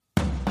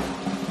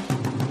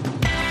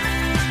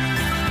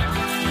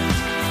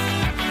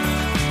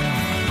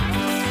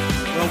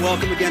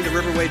Welcome again to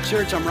Riverway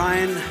Church. I'm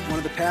Ryan, one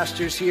of the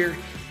pastors here,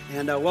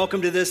 and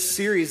welcome to this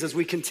series as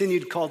we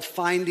continue called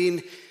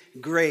Finding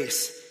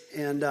Grace.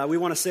 And we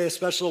want to say a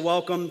special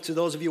welcome to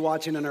those of you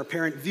watching in our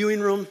parent viewing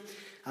room.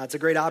 It's a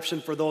great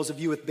option for those of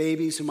you with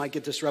babies who might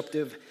get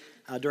disruptive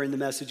during the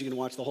message. You can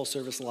watch the whole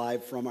service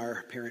live from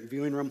our parent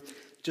viewing room.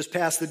 Just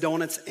past the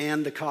donuts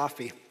and the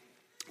coffee.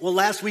 Well,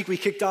 last week we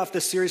kicked off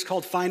this series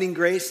called Finding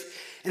Grace.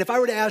 And if I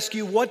were to ask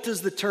you, what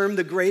does the term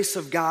the grace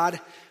of God,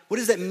 what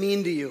does that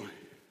mean to you?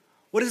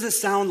 What does it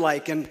sound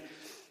like? And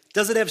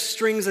does it have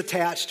strings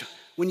attached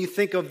when you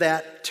think of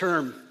that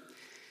term?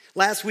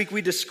 Last week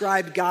we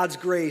described God's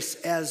grace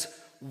as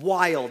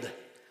wild,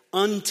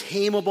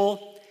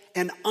 untamable,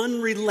 and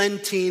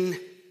unrelenting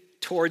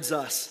towards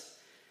us.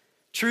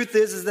 Truth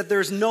is that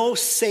there's no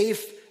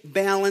safe,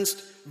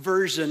 balanced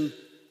version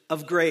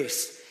of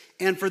grace.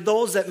 And for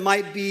those that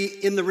might be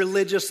in the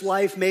religious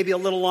life, maybe a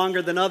little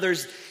longer than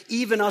others,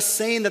 even us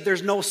saying that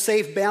there's no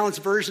safe,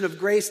 balanced version of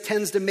grace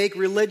tends to make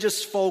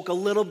religious folk a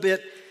little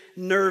bit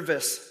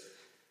nervous.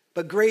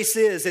 But grace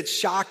it's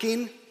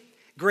shocking.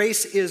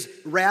 Grace is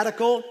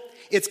radical.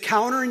 It's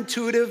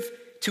counterintuitive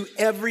to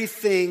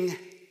everything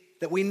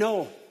that we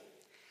know.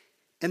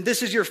 And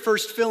this is your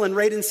first fill-in.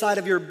 Right inside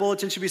of your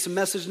bulletin should be some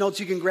message notes.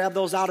 You can grab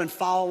those out and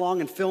follow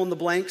along and fill in the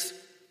blanks.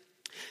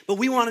 But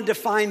we want to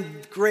define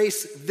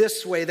grace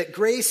this way, that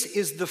grace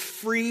is the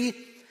free,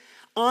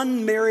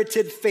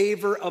 unmerited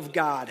favor of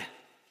God,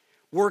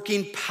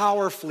 working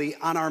powerfully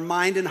on our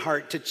mind and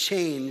heart to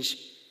change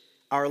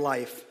our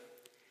life.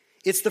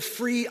 It's the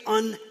free,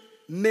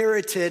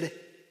 unmerited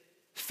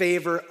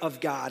favor of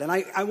God. And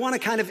I want to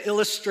kind of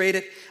illustrate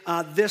it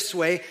this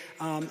way.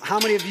 How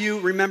many of you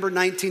remember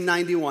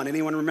 1991?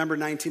 Anyone remember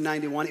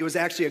 1991? It was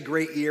actually a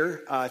great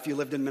year if you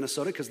lived in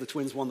Minnesota, because the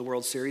Twins won the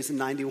World Series in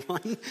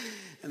 91.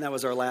 And that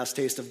was our last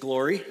taste of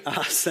glory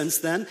since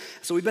then.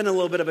 So we've been in a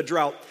little bit of a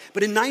drought.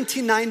 But in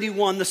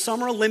 1991, the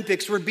Summer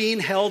Olympics were being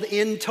held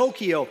in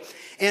Tokyo.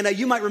 And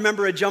you might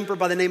remember a jumper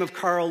by the name of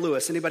Carl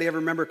Lewis. Anybody ever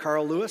remember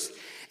Carl Lewis?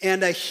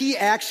 And he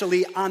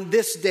actually, on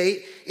this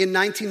date in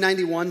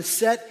 1991,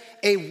 set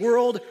a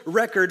world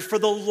record for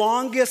the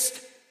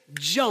longest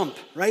jump,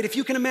 right? If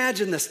you can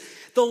imagine this,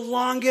 the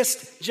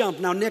longest jump.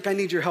 Now, Nick, I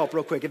need your help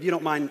real quick, if you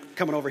don't mind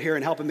coming over here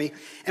and helping me.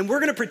 And we're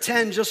going to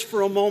pretend just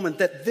for a moment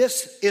that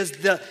this is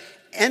the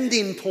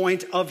ending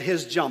point of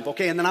his jump,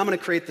 okay? And then I'm going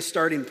to create the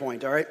starting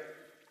point, all right?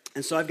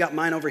 And so I've got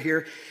mine over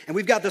here, and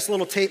we've got this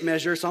little tape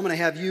measure, so I'm going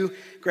to have you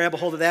grab a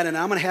hold of that, and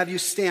I'm going to have you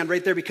stand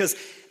right there, because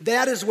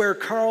that is where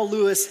Carl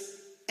Lewis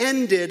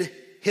ended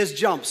his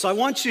jump. So I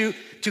want you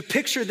to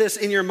picture this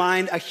in your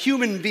mind, a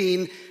human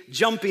being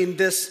jumping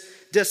this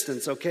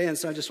distance, okay? And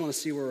so I just want to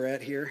see where we're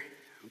at here,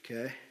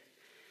 okay?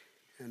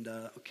 And,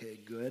 okay,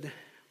 good.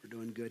 We're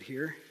doing good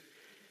here.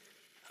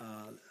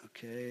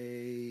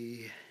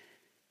 Okay.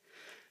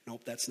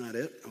 Nope, that's not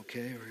it.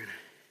 Okay, we're going to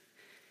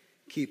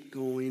keep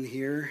going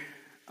here.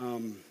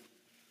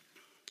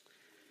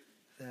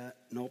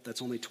 Nope,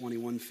 that's only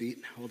 21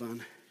 feet. Hold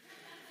on.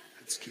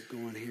 Let's keep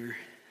going here.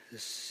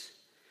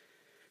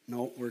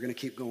 Nope, we're going to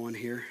keep going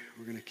here.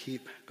 We're going to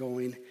keep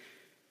going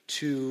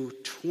to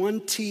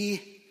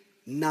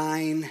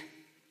 29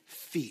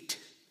 feet,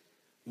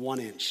 1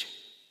 inch.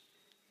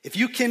 If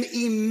you can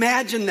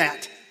imagine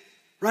that,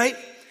 right?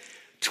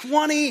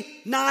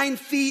 29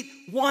 feet,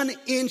 1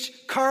 inch,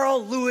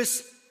 Carl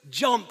Lewis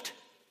jumped.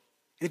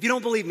 And if you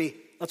don't believe me,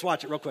 let's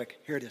watch it real quick.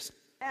 Here it is.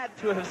 Had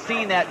to have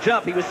seen that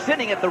jump. He was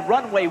sitting at the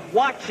runway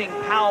watching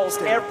Powell's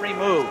every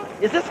move.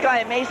 Is this guy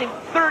amazing?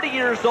 30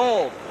 years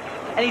old.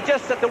 And he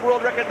just set the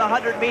world record in the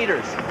 100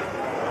 meters.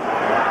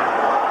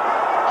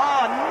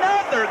 Oh,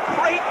 another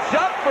great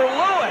jump for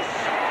Lewis.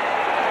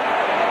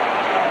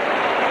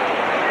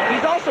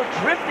 He's also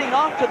drifting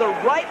off to the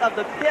right of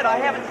the pit. I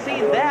haven't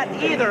seen that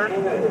either.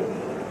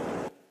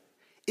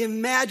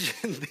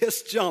 Imagine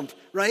this jump,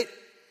 right?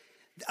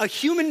 A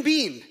human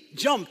being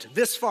jumped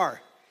this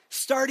far,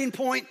 starting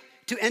point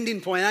to ending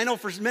point. I know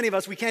for many of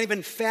us, we can't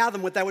even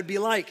fathom what that would be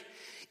like.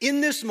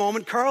 In this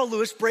moment, Carl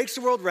Lewis breaks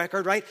the world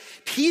record, right?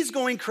 He's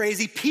going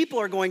crazy. People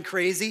are going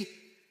crazy.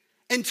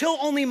 Until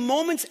only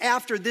moments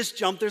after this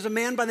jump, there's a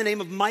man by the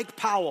name of Mike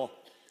Powell.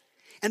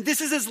 And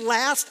this is his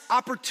last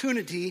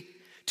opportunity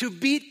to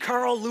beat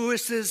Carl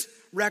Lewis's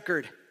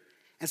record.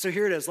 And so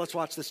here it is. Let's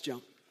watch this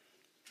jump.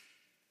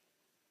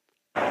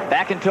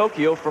 Back in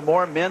Tokyo for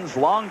more men's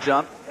long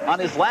jump. On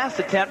his last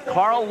attempt,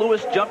 Carl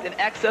Lewis jumped in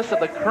excess of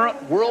the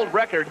current world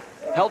record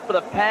held for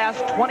the past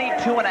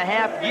 22 and a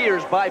half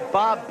years by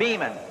Bob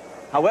Beamon.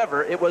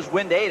 However, it was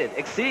wind-aided,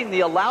 exceeding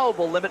the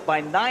allowable limit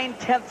by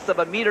 9/10 of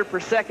a meter per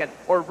second,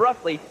 or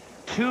roughly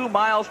 2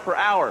 miles per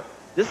hour.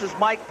 This is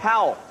Mike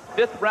Powell,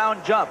 5th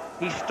round jump.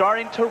 He's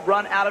starting to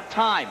run out of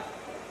time.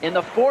 In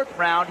the 4th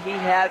round, he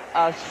had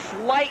a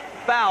slight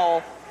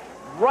foul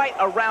right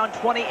around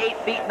 28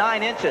 feet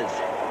 9 inches.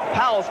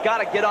 Powell's got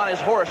to get on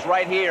his horse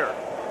right here.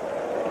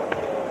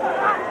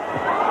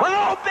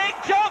 Oh, big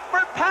jump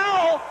for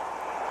Powell.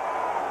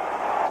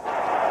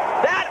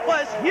 That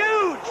was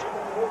huge.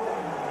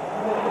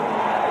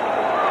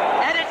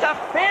 And it's a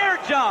fair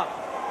jump.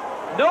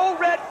 No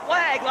red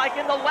flag like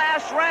in the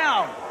last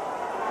round.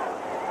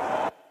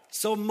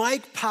 So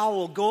Mike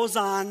Powell goes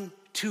on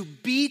to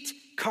beat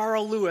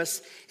Carl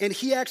Lewis, and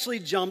he actually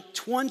jumped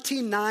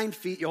 29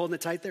 feet. You're holding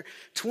it tight there?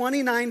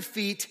 29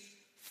 feet,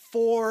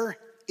 4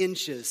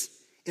 inches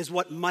is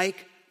what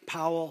Mike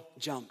Powell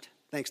jumped.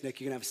 Thanks,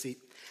 Nick. You can have a seat.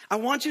 I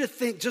want you to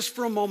think just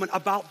for a moment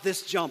about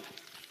this jump.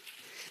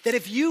 That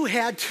if you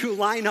had to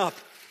line up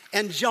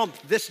and jump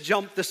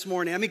this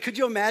morning, I mean, could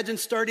you imagine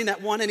starting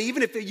at 1, and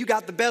even if you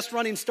got the best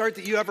running start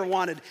that you ever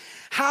wanted,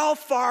 how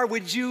far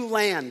would you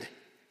land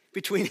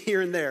between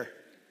here and there?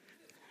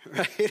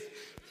 Right?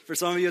 For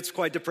some of you, it's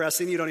quite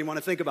depressing. You don't even want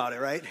to think about it,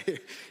 right?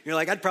 You're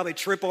like, I'd probably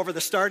trip over the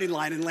starting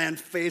line and land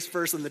face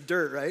first in the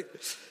dirt, right?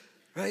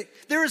 Right?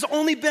 There has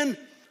only been,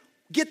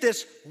 get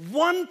this,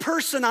 one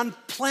person on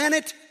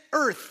planet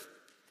Earth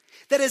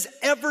that has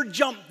ever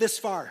jumped this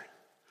far.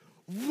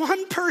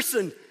 One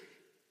person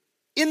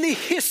in the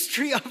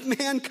history of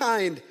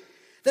mankind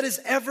that has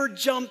ever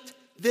jumped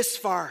this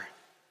far.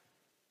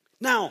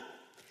 Now,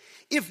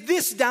 if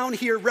this down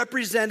here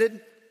represented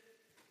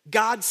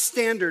God's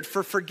standard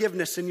for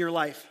forgiveness in your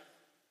life,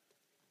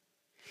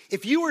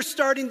 if you were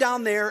starting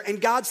down there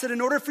and God said,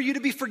 in order for you to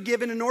be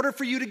forgiven, in order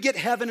for you to get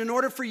heaven, in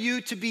order for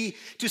you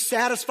to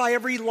satisfy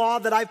every law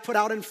that I've put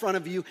out in front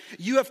of you,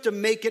 you have to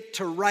make it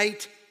to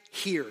right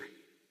here.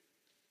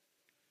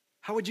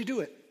 How would you do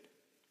it?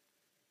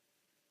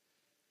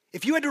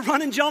 If you had to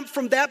run and jump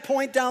from that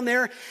point down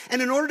there,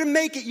 and in order to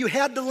make it, you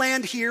had to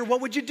land here, what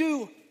would you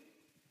do?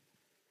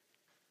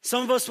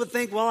 Some of us would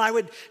think, well, I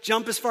would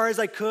jump as far as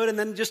I could and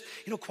then just,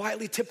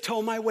 quietly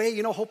tiptoe my way,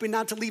 hoping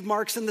not to leave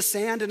marks in the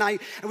sand. And I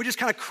would just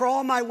kind of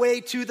crawl my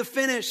way to the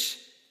finish.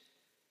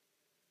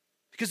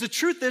 Because the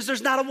truth is,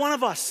 there's not a one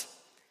of us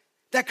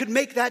that could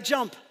make that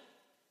jump.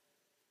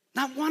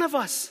 Not one of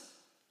us.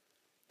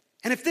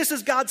 And if this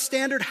is God's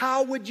standard,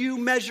 how would you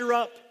measure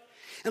up?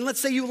 And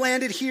let's say you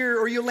landed here,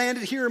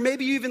 or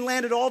maybe you even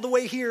landed all the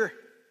way here.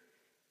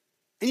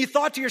 And you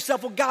thought to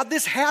yourself, well, God,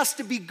 this has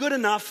to be good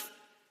enough.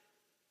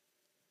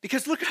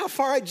 Because look at how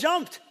far I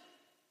jumped.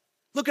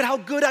 Look at how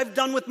good I've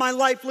done with my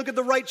life. Look at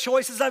the right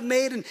choices I've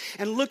made.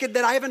 And look at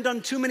that I haven't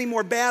done too many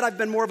more bad. I've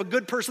been more of a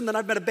good person than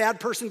I've been a bad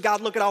person.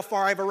 God, look at how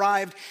far I've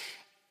arrived.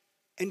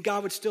 And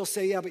God would still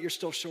say, yeah, but you're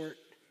still short.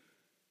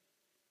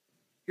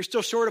 You're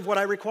still short of what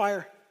I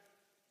require.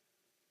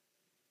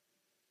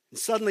 And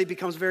suddenly it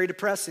becomes very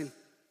depressing.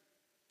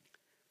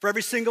 For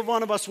every single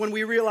one of us, when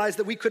we realize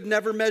that we could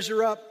never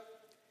measure up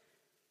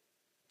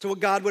to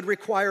what God would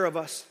require of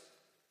us.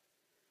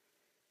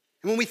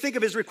 And when we think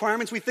of his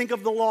requirements, we think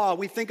of the law,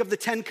 we think of the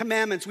 10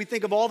 commandments, we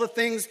think of all the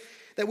things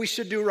that we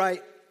should do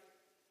right.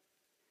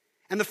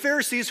 And the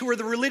Pharisees, who were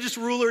the religious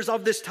rulers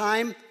of this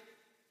time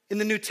in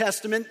the New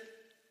Testament,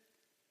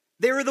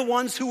 they were the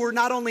ones who were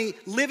not only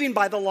living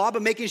by the law,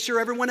 but making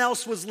sure everyone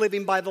else was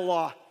living by the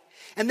law.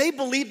 And they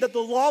believed that the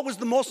law was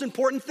the most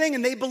important thing,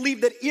 and they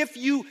believed that if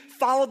you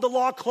followed the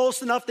law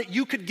close enough that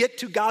you could get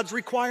to God's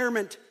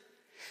requirement,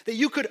 that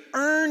you could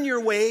earn your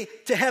way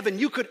to heaven,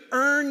 you could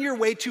earn your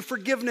way to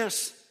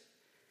forgiveness.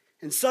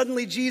 And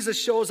suddenly Jesus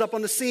shows up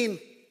on the scene,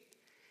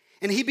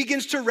 and he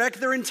begins to wreck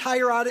their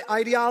entire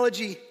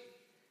ideology.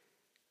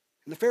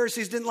 And the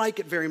Pharisees didn't like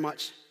it very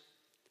much.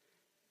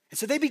 And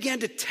so they began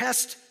to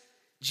test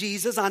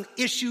Jesus on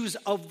issues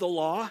of the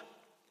law,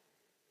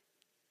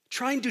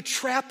 trying to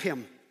trap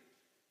him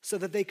so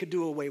that they could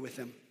do away with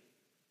him.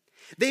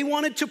 They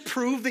wanted to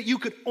prove that you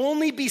could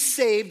only be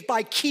saved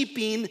by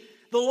keeping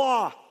the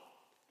law,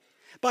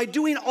 by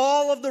doing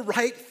all of the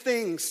right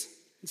things.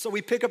 And so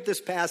we pick up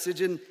this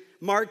passage in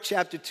Mark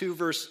chapter 2,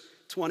 verse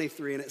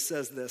 23, and it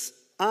says this.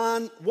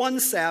 On one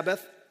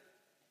Sabbath,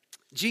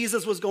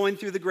 Jesus was going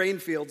through the grain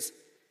fields,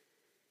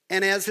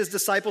 and as his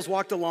disciples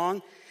walked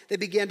along, they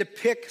began to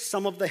pick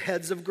some of the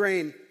heads of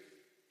grain.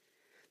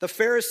 The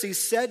Pharisees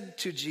said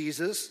to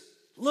Jesus,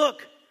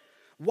 "Look,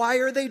 why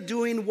are they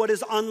doing what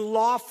is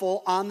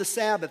unlawful on the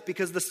Sabbath?"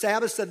 Because the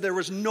Sabbath said there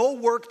was no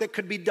work that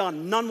could be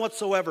done, none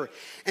whatsoever.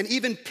 And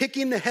even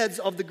picking the heads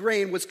of the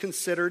grain was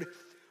considered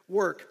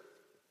work.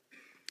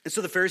 And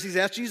so the Pharisees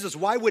asked Jesus,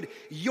 why would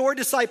your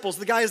disciples,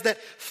 the guys that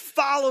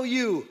follow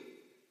you,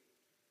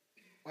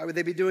 why would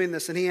they be doing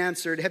this? And he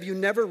answered, have you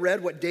never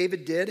read what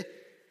David did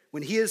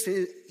when he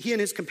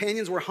and his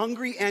companions were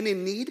hungry and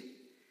in need?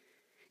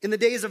 In the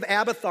days of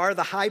Abiathar,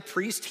 the high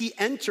priest, he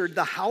entered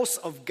the house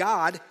of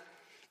God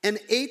and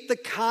ate the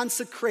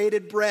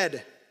consecrated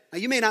bread. Now,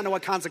 you may not know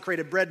what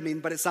consecrated bread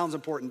means, but it sounds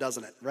important,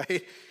 doesn't it,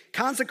 right?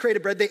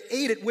 Consecrated bread, they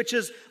ate it, which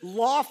is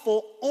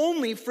lawful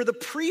only for the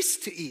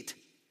priest to eat.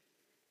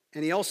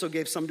 And he also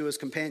gave some to his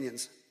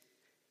companions.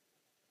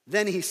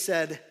 Then he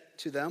said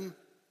to them,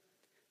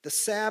 the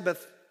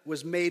Sabbath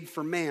was made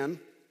for man,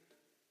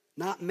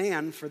 not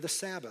man for the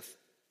Sabbath.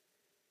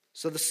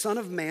 So the Son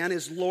of Man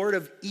is Lord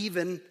of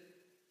even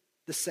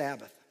the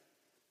Sabbath.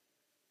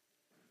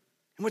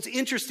 And what's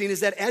interesting is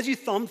that as you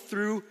thumb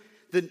through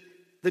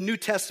the New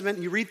Testament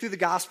and you read through the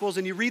Gospels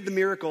and you read the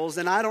miracles,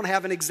 and I don't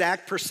have an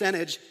exact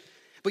percentage,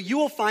 but you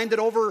will find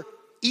that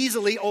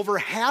easily over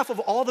half of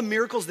all the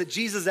miracles that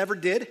Jesus ever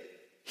did,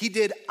 he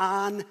did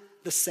on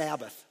the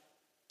Sabbath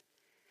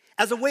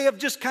as a way of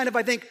just kind of,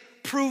 I think,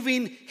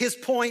 proving his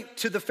point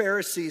to the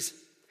Pharisees,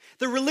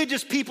 the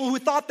religious people who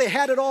thought they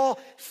had it all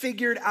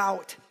figured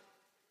out.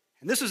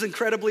 And this was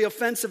incredibly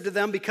offensive to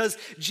them because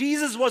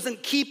Jesus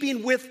wasn't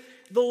keeping with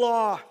the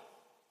law.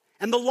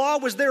 And the law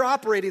was their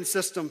operating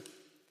system.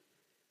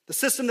 The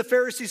system the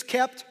Pharisees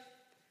kept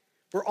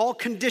were all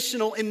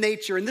conditional in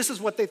nature. And this is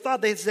what they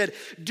thought. They said,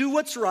 do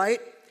what's right,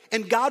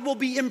 and God will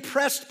be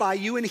impressed by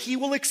you, and he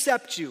will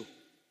accept you.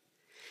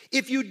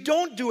 If you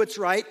don't do what's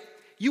right,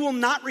 you will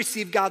not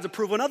receive God's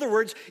approval. In other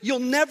words, you'll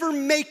never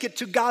make it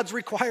to God's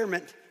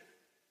requirement.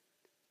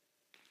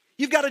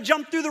 You've got to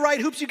jump through the right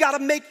hoops. You've got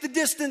to make the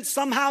distance.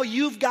 Somehow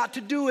you've got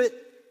to do it.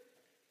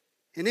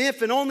 And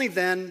if and only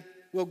then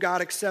will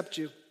God accept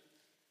you.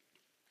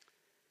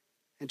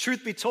 And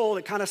truth be told,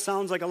 it kind of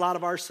sounds like a lot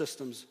of our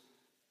systems,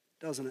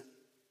 doesn't it?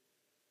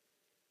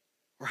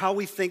 Or how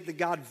we think that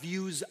God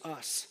views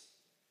us.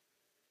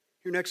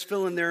 Your next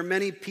fill-in, there are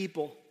many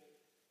people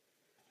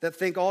that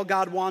think all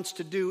God wants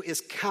to do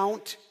is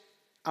count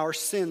our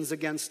sins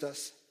against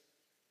us.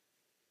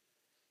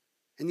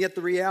 And yet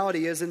the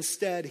reality is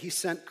instead he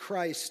sent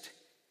Christ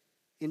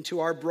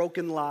into our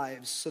broken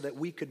lives so that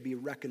we could be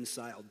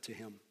reconciled to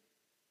him.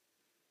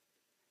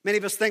 Many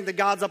of us think that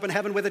God's up in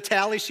heaven with a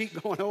tally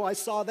sheet going, oh, I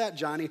saw that,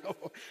 Johnny.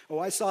 Oh,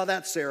 I saw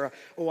that, Sarah.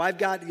 Oh, I've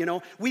got,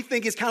 we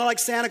think he's kind of like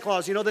Santa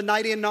Claus,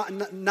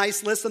 the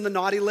nice list and the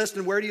naughty list,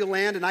 and where do you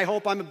land? And I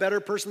hope I'm a better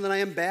person than I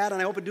am bad,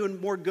 and I hope I'm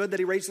doing more good that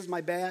erases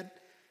my bad.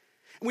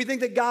 And we think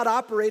that God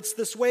operates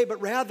this way,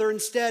 but rather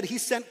instead he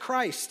sent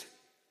Christ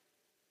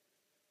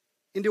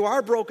into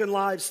our broken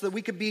lives so that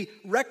we could be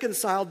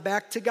reconciled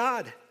back to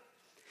God.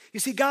 You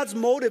see, God's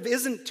motive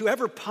isn't to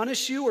ever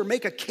punish you or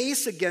make a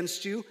case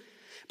against you,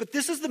 but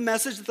this is the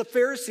message that the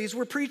Pharisees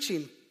were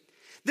preaching.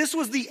 This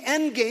was the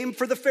end game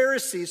for the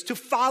Pharisees, to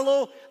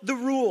follow the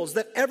rules,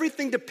 that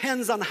everything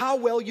depends on how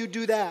well you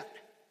do that.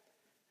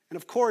 And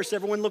of course,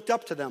 everyone looked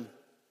up to them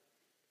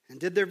and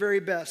did their very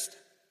best.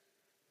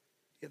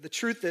 Yet the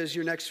truth is,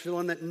 your next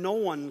fill-in, that no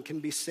one can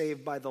be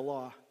saved by the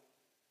law.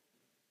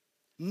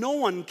 No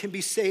one can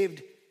be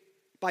saved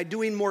by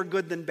doing more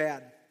good than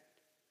bad.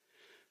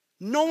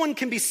 No one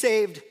can be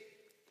saved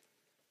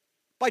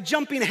by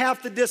jumping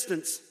half the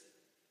distance.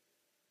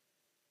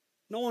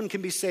 No one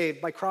can be saved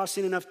by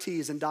crossing enough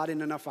T's and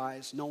dotting enough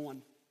I's. No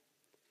one.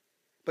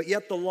 But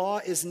yet the law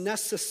is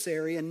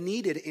necessary and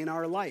needed in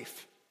our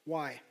life.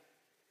 Why?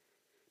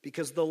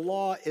 Because the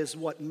law is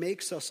what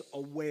makes us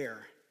aware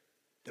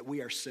that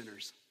we are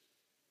sinners.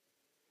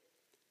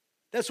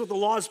 That's what the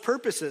law's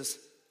purpose is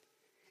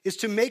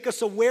to make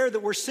us aware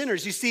that we're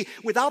sinners. You see,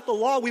 without the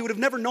law, we would have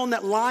never known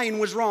that lying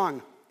was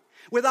wrong.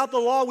 Without the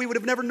law, we would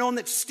have never known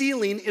that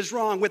stealing is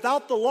wrong.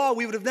 Without the law,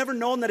 we would have never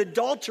known that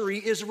adultery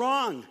is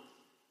wrong.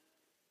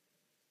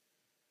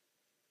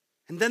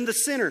 And then the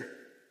sinner,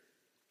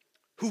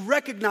 who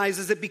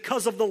recognizes it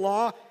because of the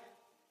law,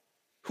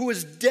 who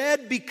is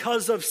dead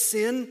because of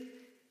sin,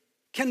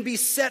 can be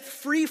set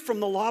free from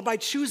the law by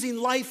choosing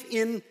life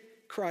in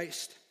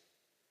Christ.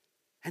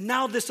 And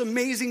now this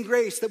amazing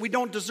grace that we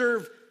don't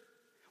deserve,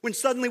 when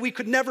suddenly we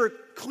could never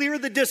clear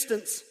the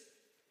distance,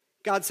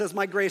 God says,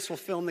 my grace will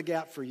fill in the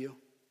gap for you.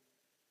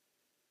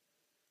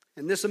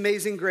 And this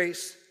amazing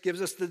grace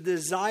gives us the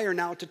desire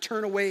now to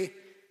turn away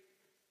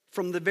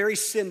from the very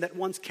sin that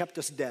once kept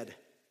us dead.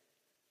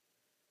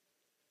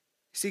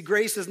 See,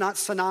 grace is not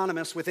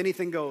synonymous with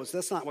anything goes.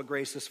 That's not what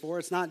grace is for.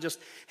 It's not just,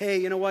 hey,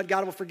 you know what?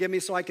 God will forgive me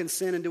so I can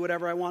sin and do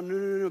whatever I want.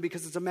 No,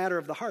 because it's a matter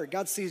of the heart.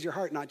 God sees your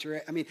heart, not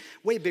your,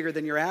 way bigger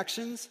than your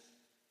actions,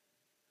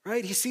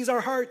 right? He sees our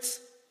hearts.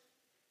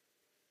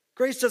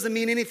 Grace doesn't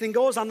mean anything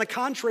goes. On the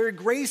contrary,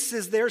 grace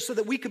is there so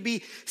that we could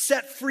be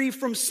set free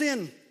from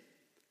sin.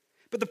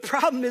 But the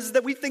problem is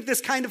that we think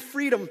this kind of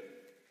freedom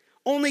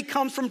only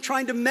comes from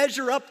trying to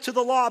measure up to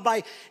the law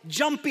by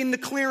jumping the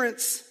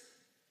clearance,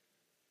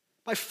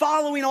 by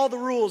following all the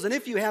rules. And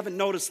if you haven't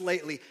noticed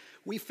lately,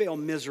 we fail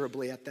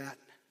miserably at that.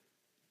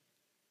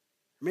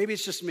 Maybe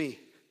it's just me.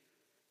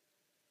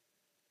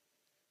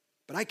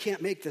 But I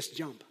can't make this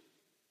jump,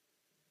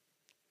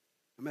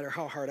 no matter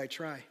how hard I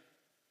try.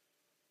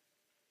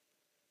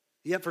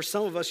 Yet for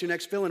some of us, your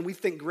next fill-in, we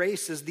think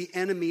grace is the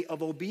enemy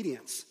of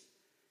obedience.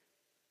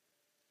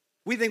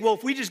 We think, well,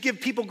 if we just give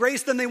people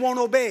grace, then they won't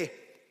obey.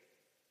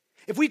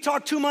 If we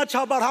talk too much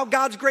about how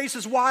God's grace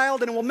is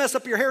wild and it will mess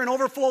up your hair and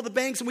overflow the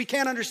banks and we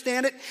can't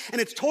understand it and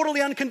it's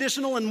totally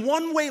unconditional and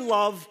one-way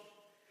love,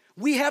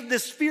 we have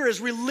this fear as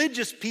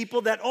religious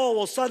people that,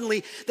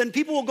 suddenly then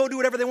people will go do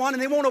whatever they want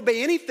and they won't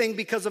obey anything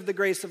because of the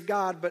grace of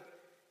God. But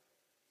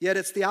yet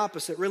it's the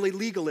opposite. Really,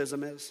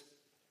 legalism is.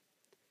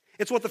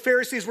 It's what the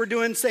Pharisees were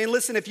doing, saying,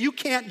 listen, if you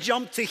can't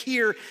jump to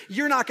here,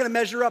 you're not going to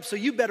measure up, so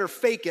you better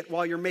fake it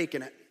while you're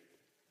making it.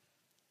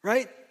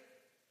 Right?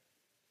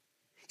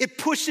 It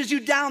pushes you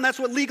down. That's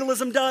what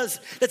legalism does.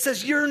 That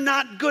says you're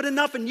not good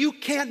enough and you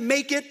can't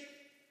make it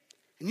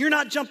and you're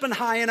not jumping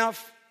high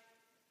enough.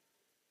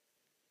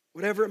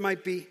 Whatever it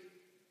might be.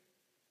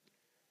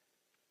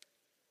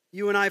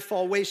 You and I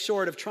fall way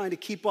short of trying to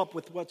keep up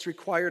with what's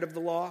required of the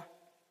law.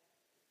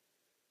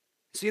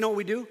 So you know what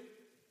we do?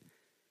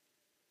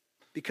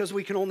 Because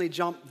we can only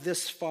jump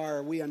this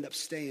far, we end up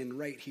staying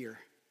right here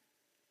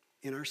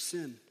in our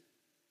sin.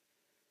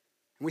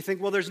 And we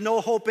think, well, there's no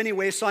hope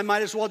anyway, so I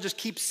might as well just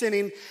keep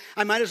sinning.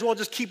 I might as well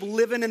just keep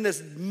living in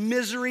this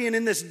misery and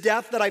in this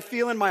death that I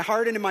feel in my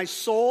heart and in my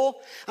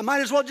soul. I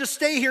might as well just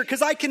stay here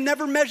because I can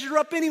never measure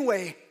up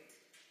anyway.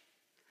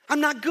 I'm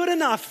not good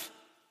enough.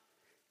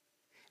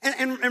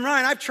 And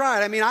Ryan, I've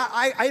tried. I mean,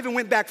 I even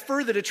went back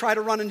further to try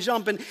to run and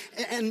jump.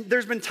 And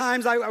there's been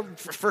times,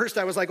 first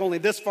I was like only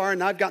this far, and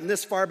now I've gotten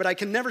this far, but I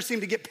can never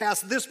seem to get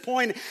past this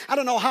point. I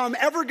don't know how I'm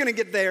ever going to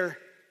get there.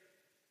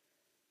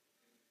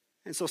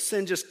 And so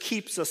sin just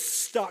keeps us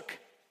stuck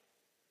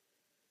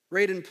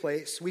right in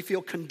place. We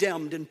feel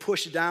condemned and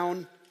pushed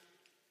down,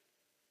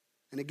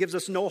 and it gives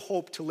us no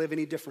hope to live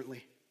any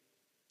differently.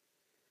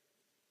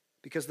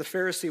 Because the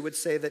Pharisee would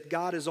say that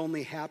God is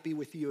only happy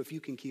with you if you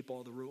can keep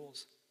all the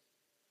rules.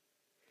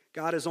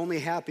 God is only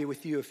happy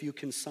with you if you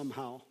can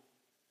somehow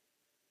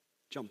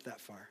jump that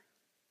far.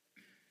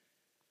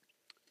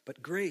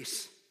 But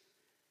grace,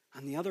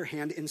 on the other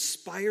hand,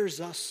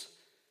 inspires us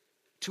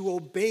to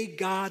obey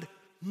God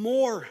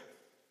more,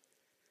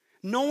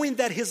 knowing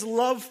that his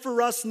love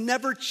for us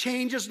never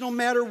changes no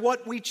matter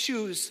what we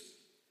choose.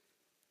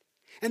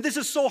 And this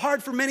is so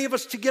hard for many of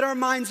us to get our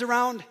minds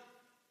around.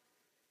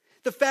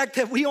 The fact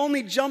that we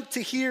only jump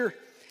to here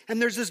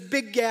and there's this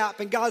big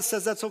gap, and God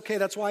says, that's okay.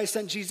 That's why I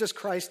sent Jesus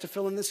Christ to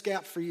fill in this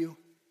gap for you.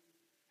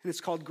 And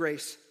it's called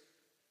grace.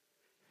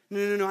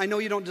 No, I know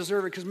you don't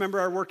deserve it, because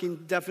remember our working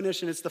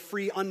definition, it's the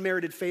free,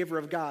 unmerited favor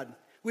of God.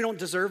 We don't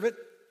deserve it,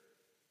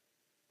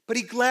 but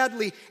he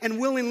gladly and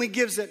willingly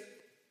gives it.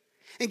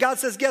 And God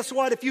says, guess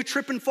what? If you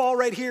trip and fall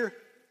right here,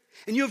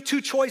 and you have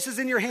two choices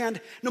in your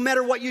hand, no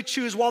matter what you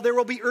choose, while there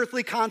will be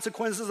earthly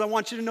consequences, I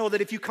want you to know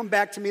that if you come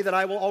back to me, that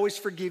I will always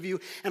forgive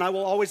you, and I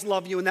will always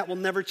love you, and that will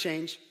never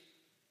change.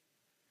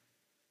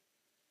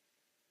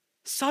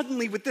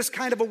 Suddenly, with this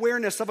kind of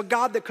awareness of a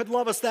God that could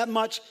love us that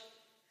much,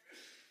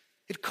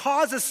 it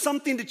causes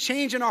something to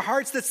change in our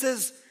hearts that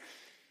says,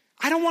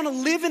 I don't want to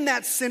live in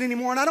that sin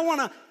anymore, and I don't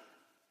want to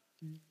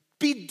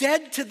be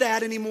dead to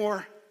that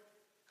anymore.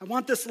 I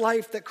want this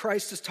life that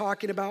Christ is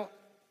talking about.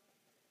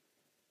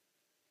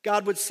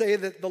 God would say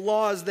that the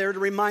law is there to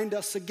remind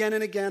us again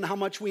and again how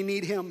much we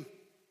need him,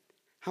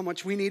 how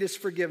much we need his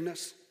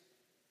forgiveness.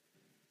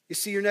 You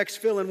see your next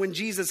fill-in, when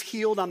Jesus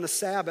healed on the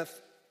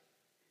Sabbath,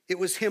 it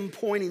was him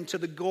pointing to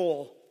the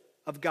goal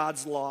of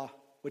God's law,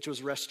 which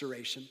was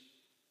restoration.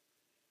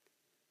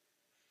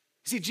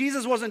 See,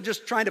 Jesus wasn't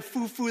just trying to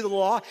foo-foo the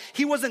law.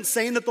 He wasn't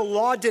saying that the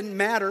law didn't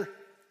matter.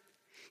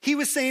 He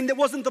was saying that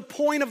wasn't the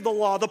point of the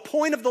law. The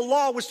point of the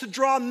law was to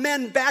draw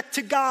men back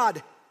to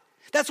God.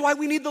 That's why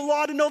we need the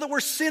law, to know that we're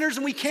sinners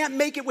and we can't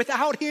make it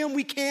without him.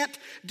 We can't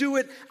do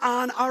it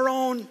on our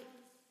own.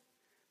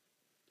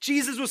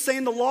 Jesus was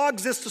saying the law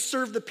exists to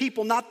serve the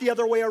people, not the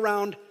other way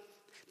around.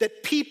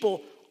 That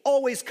people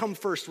always come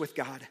first with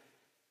God.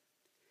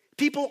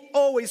 People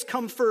always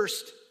come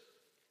first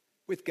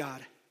with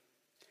God.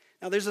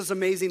 Now there's this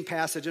amazing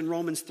passage in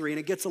Romans 3, and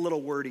it gets a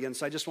little wordy, and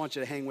so I just want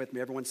you to hang with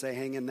me. Everyone say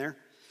hang in there.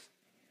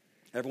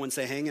 Everyone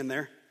say hang in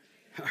there.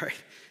 All right,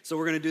 so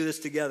we're going to do this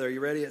together. Are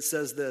you ready? It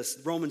says this,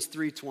 Romans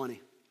 3:20.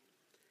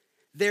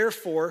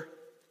 Therefore,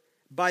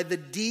 by the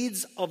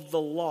deeds of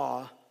the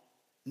law,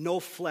 no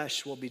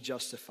flesh will be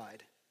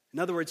justified. In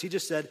other words, he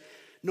just said,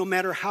 no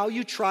matter how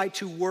you try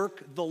to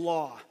work the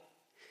law.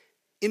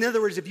 In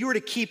other words, if you were to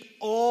keep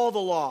all the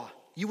law,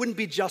 you wouldn't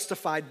be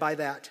justified by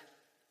that.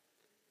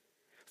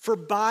 For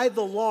by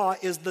the law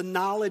is the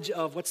knowledge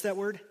of, what's that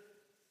word?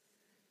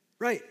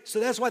 Right,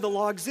 so that's why the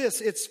law exists.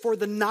 It's for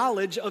the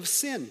knowledge of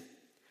sin.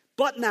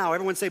 But now,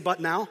 everyone say but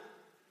now.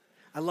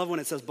 I love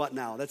when it says but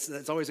now.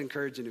 That's always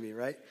encouraging to me,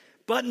 right?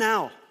 But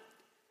now,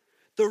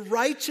 the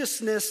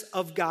righteousness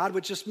of God,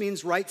 which just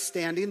means right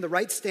standing, the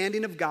right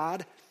standing of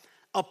God,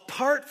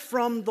 apart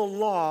from the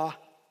law,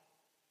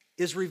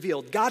 is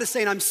revealed. God is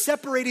saying, I'm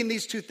separating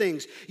these two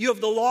things. You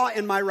have the law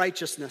and my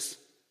righteousness.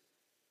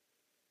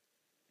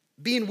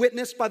 Being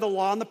witnessed by the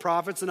law and the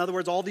prophets, in other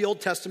words, all the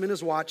Old Testament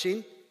is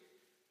watching.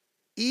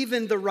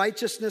 Even the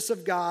righteousness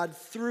of God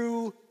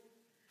through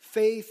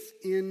faith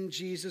in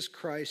Jesus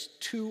Christ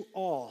to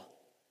all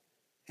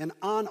and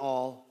on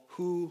all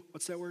who,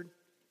 what's that word?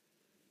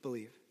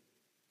 Believe.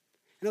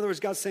 In other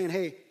words, God's saying,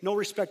 hey, no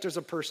respecters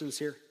of persons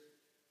here.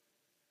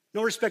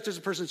 No respecters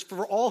of persons.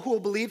 For all who will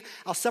believe,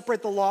 I'll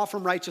separate the law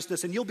from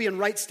righteousness, and you'll be in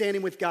right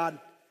standing with God,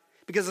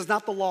 because it's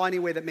not the law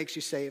anyway that makes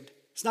you saved.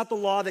 It's not the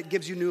law that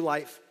gives you new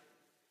life.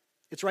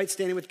 It's right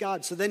standing with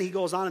God. So then he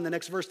goes on in the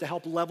next verse to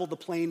help level the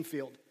playing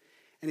field.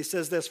 And he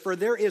says this, for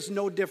there is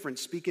no difference,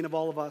 speaking of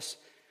all of us,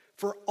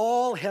 for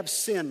all have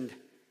sinned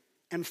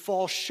and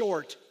fall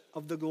short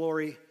of the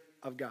glory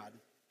of God.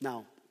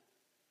 Now,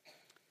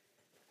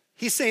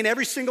 he's saying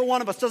every single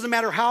one of us, doesn't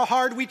matter how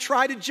hard we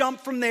try to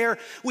jump from there,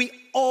 we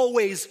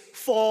always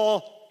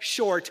fall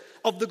short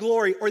of the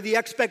glory or the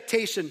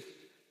expectation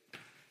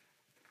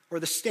or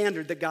the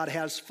standard that God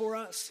has for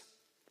us.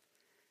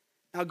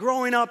 Now,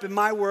 growing up in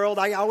my world,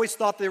 I always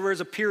thought there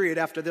was a period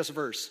after this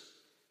verse.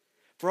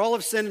 For all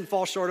have sinned and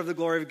fall short of the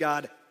glory of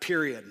God,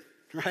 period.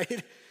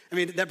 right? I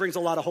mean, that brings a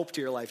lot of hope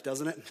to your life,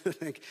 doesn't it?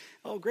 Think,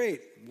 oh,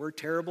 great, we're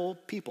terrible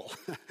people.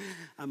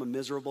 I'm a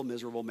miserable,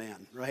 miserable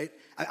man, right?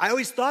 I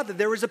always thought that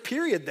there was a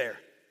period there.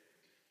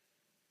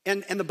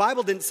 And the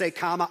Bible didn't say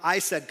comma, I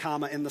said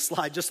comma in the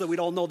slide, just so we'd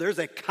all know there's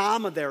a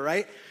comma there,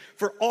 right?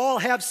 For all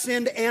have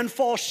sinned and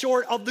fall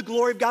short of the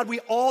glory of God. We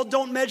all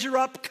don't measure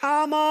up,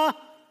 comma.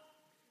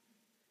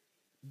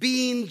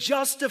 Being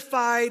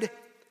justified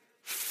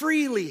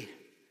freely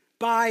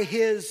by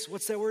his,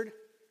 what's that word?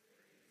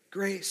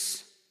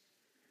 Grace.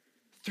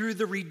 Through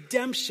the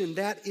redemption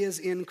that is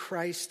in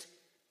Christ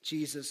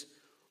Jesus,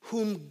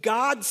 whom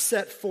God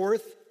set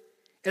forth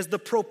as the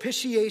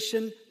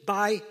propitiation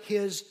by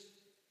his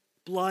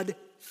blood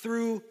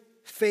through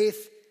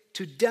faith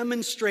to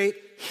demonstrate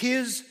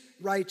his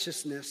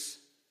righteousness.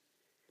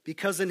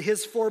 Because in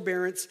his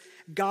forbearance,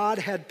 God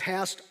had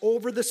passed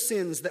over the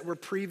sins that were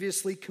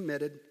previously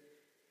committed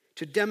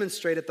to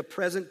demonstrate at the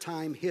present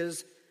time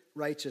his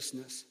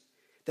righteousness,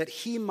 that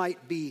he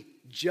might be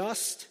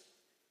just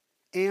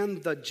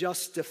and the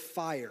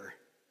justifier.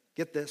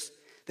 Get this,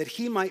 that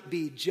he might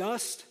be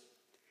just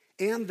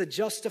and the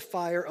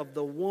justifier of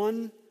the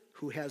one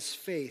who has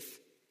faith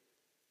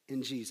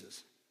in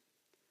Jesus.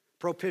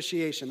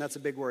 Propitiation, that's a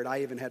big word.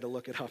 I even had to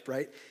look it up,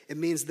 right? It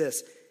means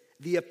this,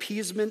 the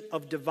appeasement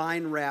of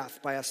divine wrath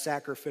by a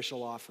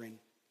sacrificial offering.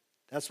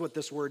 That's what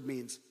this word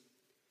means.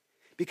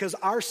 Because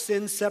our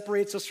sin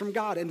separates us from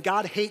God, and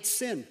God hates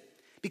sin.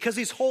 Because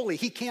he's holy,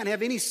 he can't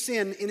have any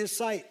sin in his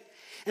sight.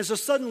 And so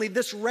suddenly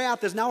this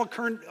wrath is now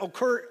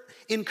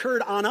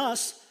incurred on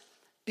us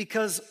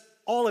because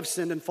all have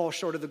sinned and fall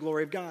short of the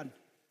glory of God.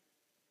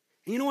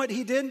 And you know what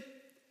he did?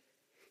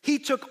 He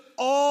took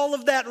all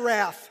of that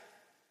wrath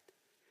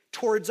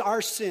towards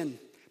our sin,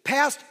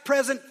 past,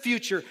 present,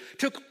 future,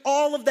 took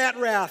all of that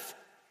wrath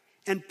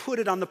and put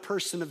it on the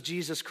person of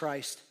Jesus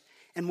Christ.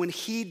 And when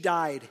he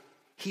died,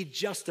 he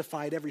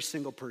justified every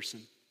single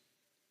person.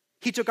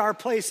 He took our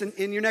place, and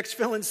in your next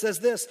fill-in says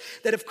this,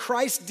 that if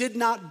Christ did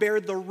not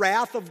bear the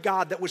wrath of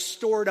God that was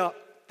stored up,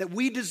 that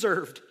we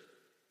deserved,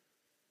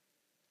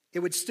 it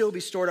would still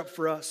be stored up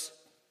for us.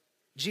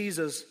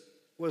 Jesus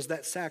was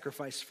that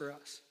sacrifice for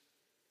us.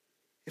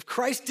 If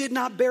Christ did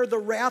not bear the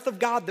wrath of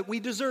God that we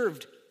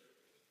deserved,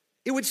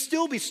 it would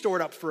still be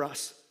stored up for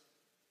us.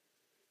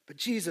 But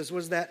Jesus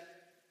was that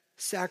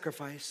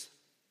sacrifice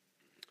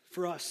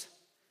for us.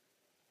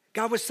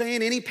 God was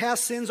saying any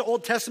past sins,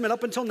 Old Testament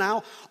up until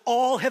now,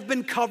 all have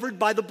been covered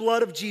by the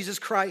blood of Jesus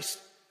Christ.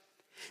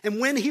 And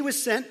when he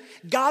was sent,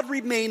 God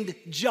remained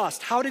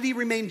just. How did he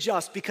remain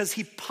just? Because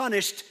he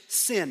punished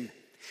sin.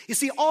 You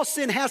see, all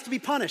sin has to be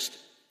punished.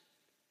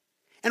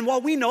 And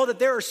while we know that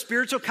there are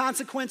spiritual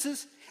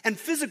consequences and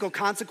physical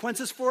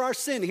consequences for our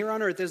sin here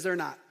on earth, is there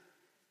not?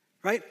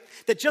 Right?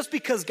 That just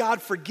because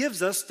God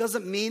forgives us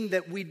doesn't mean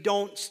that we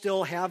don't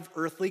still have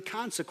earthly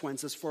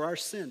consequences for our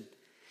sin.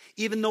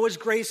 Even though his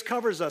grace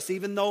covers us,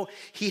 even though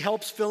he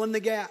helps fill in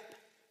the gap.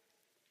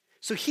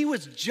 So he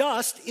was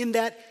just in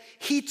that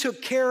he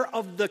took care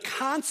of the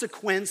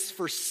consequence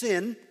for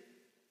sin,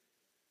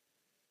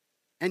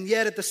 and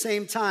yet at the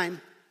same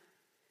time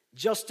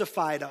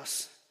justified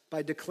us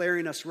by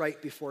declaring us right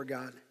before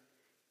God.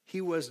 He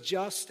was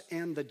just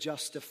and the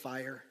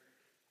justifier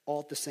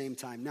all at the same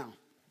time. Now,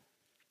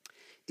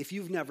 if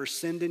you've never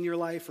sinned in your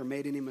life or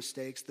made any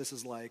mistakes, this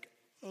is like,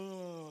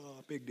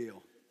 oh, big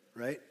deal,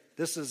 right?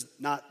 This is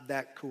not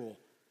that cool.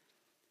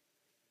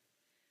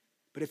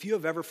 But if you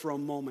have ever for a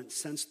moment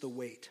sensed the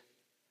weight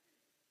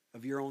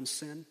of your own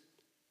sin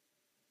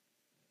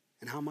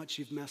and how much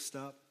you've messed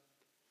up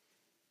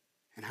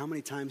and how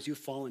many times you've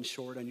fallen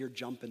short on your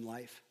jump in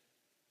life,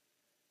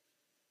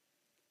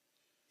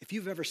 if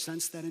you've ever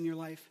sensed that in your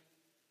life,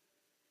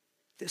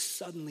 this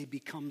suddenly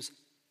becomes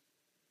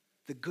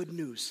the good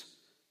news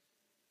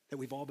that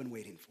we've all been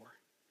waiting for.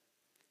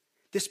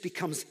 This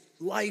becomes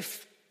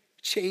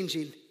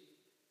life-changing.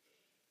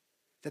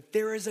 That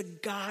there is a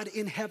God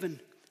in heaven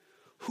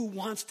who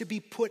wants to be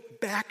put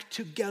back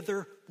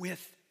together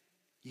with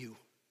you.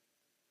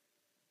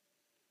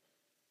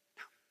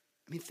 Now,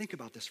 I mean, think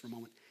about this for a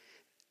moment.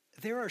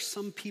 There are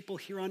some people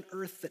here on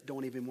earth that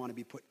don't even want to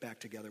be put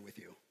back together with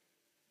you.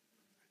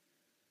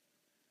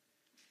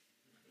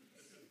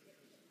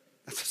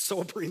 That's a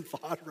sobering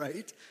thought,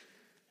 right?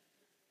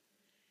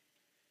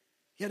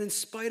 Yet in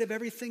spite of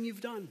everything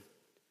you've done,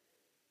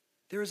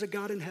 there is a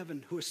God in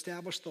heaven who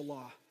established the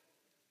law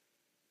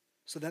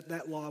so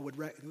that law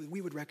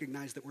we would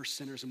recognize that we're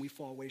sinners and we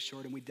fall way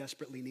short and we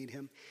desperately need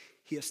him.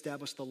 He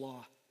established the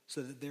law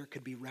so that there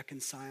could be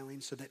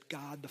reconciling, so that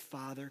God the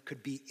Father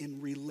could be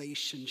in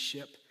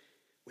relationship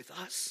with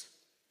us.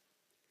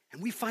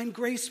 And we find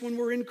grace when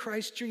we're in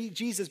Christ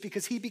Jesus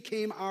because he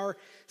became our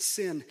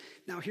sin.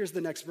 Now here's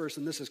the next verse,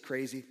 and this is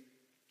crazy.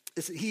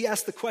 He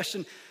asked the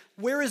question,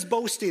 where is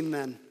boasting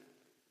then?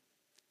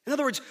 In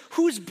other words,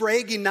 who's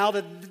bragging now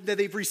that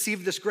they've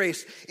received this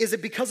grace? Is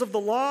it because of the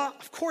law?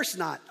 Of course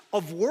not.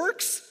 Of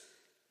works?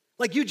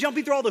 Like you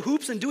jumping through all the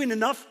hoops and doing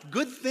enough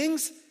good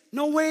things?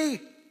 No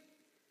way.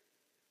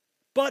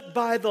 But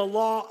by the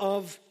law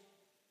of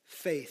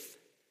faith.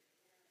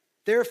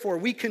 Therefore,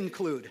 we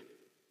conclude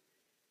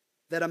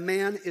that a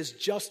man is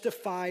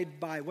justified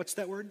by, what's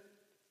that word?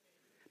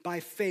 By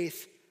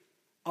faith,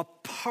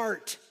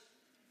 apart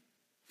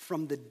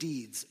from the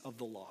deeds of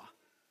the law.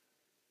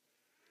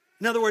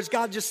 In other words,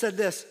 God just said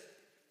this.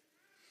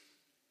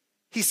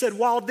 He said,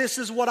 while this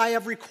is what I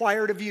have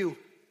required of you,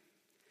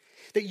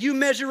 that you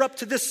measure up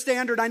to this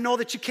standard, I know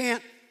that you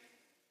can't.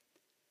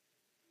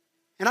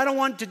 And I don't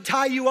want to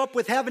tie you up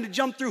with having to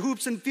jump through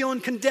hoops and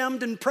feeling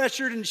condemned and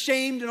pressured and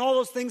shamed and all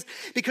those things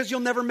because you'll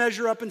never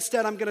measure up.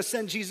 Instead, I'm going to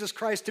send Jesus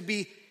Christ to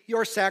be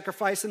your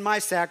sacrifice and my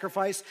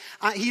sacrifice.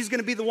 He's going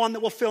to be the one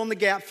that will fill in the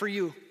gap for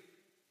you.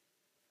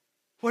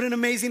 What an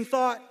amazing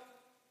thought.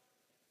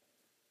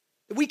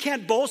 We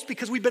can't boast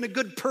because we've been a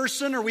good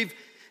person or we've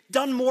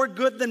done more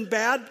good than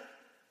bad,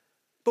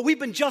 but we've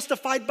been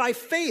justified by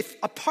faith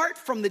apart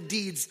from the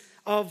deeds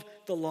of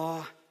the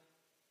law.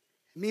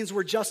 It means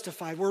we're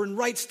justified. We're in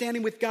right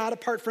standing with God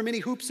apart from any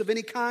hoops of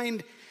any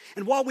kind.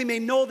 And while we may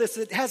know this,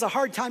 it has a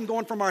hard time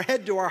going from our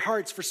head to our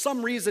hearts. For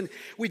some reason,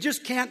 we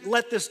just can't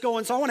let this go.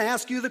 And so I want to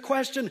ask you the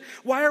question,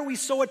 why are we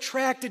so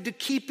attracted to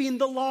keeping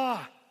the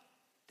law?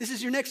 This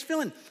is your next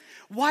fill-in.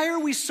 Why are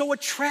we so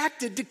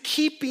attracted to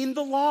keeping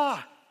the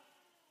law?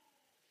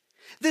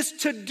 This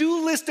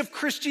to-do list of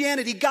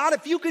Christianity, God,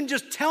 if you can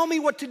just tell me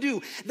what to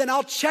do, then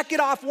I'll check it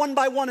off one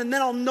by one, and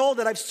then I'll know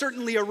that I've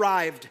certainly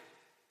arrived.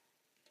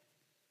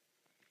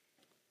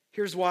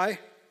 Here's why.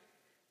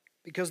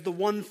 Because the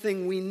one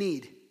thing we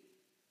need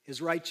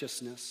is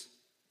righteousness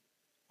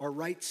or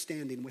right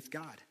standing with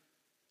God.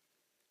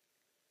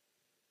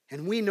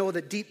 And we know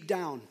that deep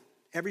down,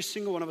 every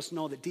single one of us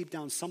know that deep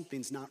down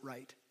something's not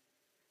right.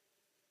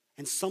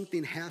 And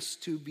something has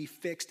to be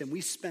fixed, and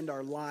we spend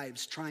our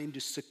lives trying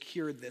to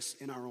secure this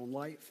in our own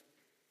life.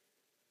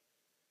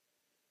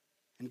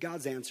 And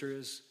God's answer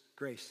is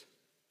grace.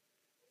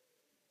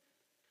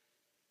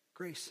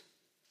 Grace.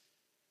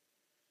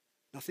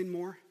 Nothing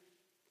more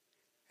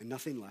and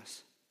nothing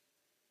less.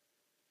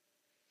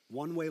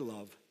 One-way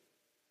love,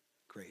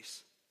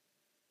 grace.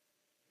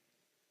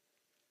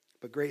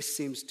 But grace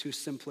seems too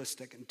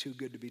simplistic and too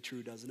good to be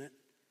true, doesn't it?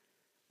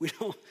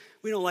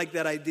 We don't like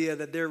that idea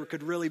that there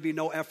could really be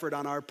no effort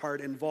on our part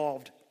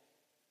involved.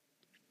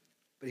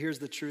 But here's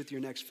the truth,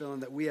 your next fill-in,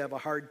 that we have a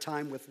hard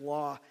time with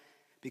law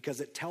because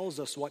it tells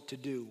us what to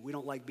do. We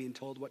don't like being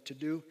told what to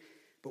do,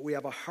 but we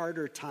have a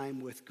harder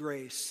time with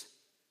grace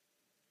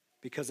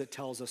because it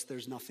tells us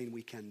there's nothing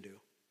we can do.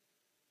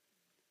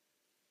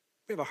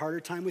 We have a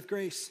harder time with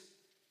grace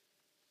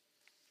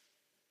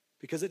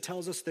because it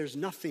tells us there's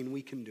nothing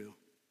we can do.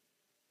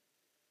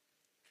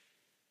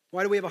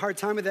 Why do we have a hard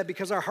time with that?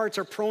 Because our hearts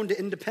are prone to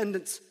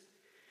independence.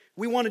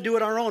 We want to do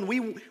it our own.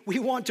 We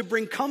want to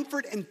bring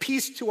comfort and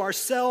peace to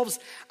ourselves.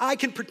 I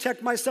can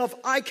protect myself.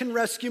 I can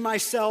rescue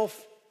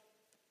myself.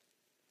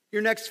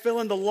 Your next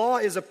fill-in, the law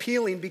is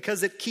appealing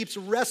because it keeps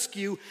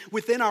rescue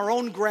within our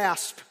own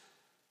grasp.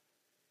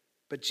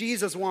 But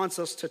Jesus wants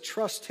us to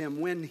trust him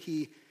when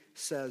he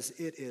says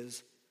it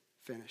is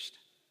finished.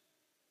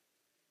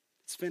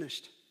 It's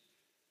finished.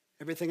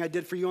 Everything I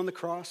did for you on the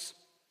cross,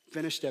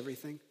 finished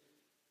everything.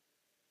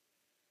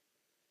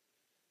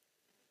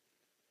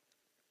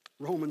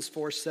 Romans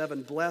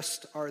 4:7,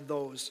 blessed are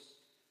those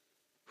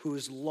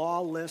whose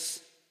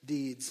lawless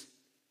deeds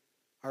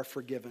are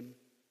forgiven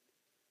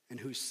and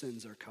whose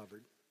sins are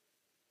covered.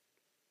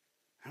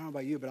 I don't know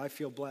about you, but I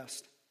feel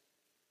blessed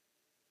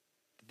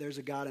that there's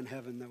a God in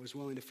heaven that was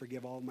willing to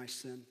forgive all of my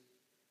sin.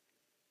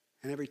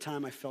 And every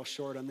time I fell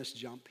short on this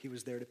jump, he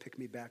was there to pick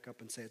me back up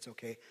and say, it's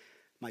okay,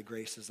 my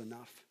grace is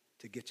enough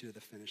to get you to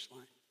the finish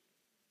line.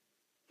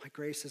 My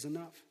grace is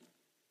enough.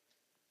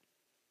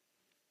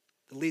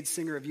 The lead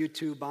singer of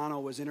U2, Bono,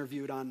 was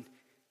interviewed on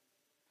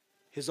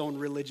his own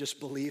religious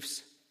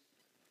beliefs.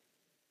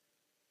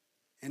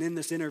 And in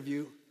this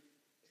interview,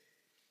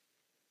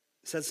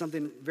 said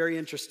something very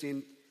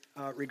interesting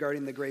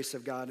regarding the grace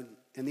of God.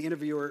 And the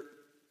interviewer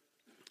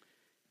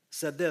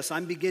said this,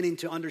 I'm beginning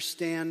to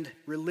understand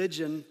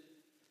religion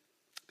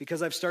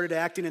because I've started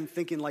acting and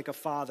thinking like a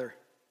father.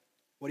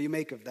 What do you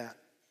make of that?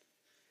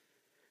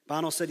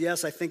 Bono said,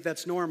 yes, I think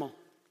that's normal.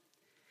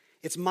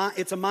 It's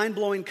a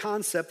mind-blowing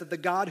concept that the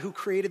God who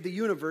created the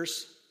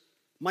universe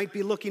might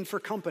be looking for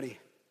company.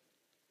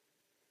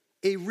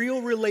 A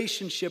real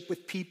relationship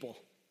with people.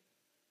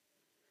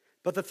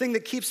 But the thing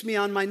that keeps me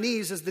on my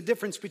knees is the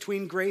difference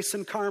between grace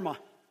and karma.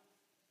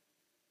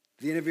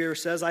 The interviewer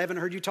says, I haven't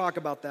heard you talk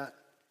about that.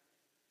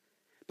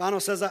 Bono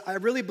says, I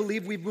really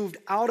believe we've moved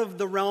out of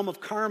the realm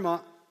of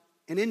karma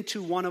and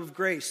into one of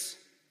grace.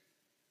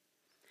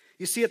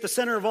 You see, at the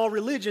center of all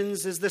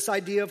religions is this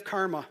idea of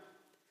karma.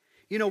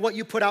 You know, what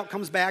you put out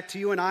comes back to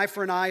you, an eye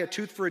for an eye, a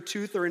tooth for a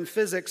tooth, or in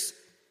physics,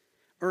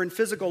 or in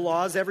physical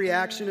laws, every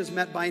action is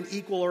met by an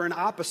equal or an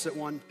opposite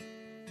one.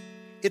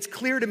 It's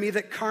clear to me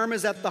that karma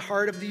is at the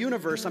heart of the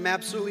universe. I'm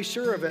absolutely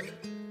sure of it.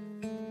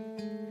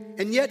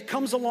 And yet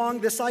comes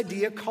along this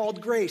idea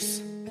called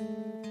grace.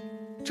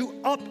 To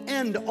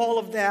upend all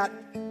of that,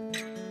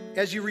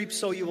 as you reap,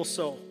 so you will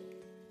sow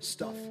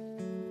stuff.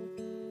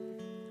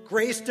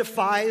 Grace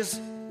defies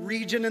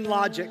region and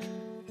logic.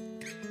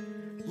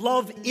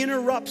 love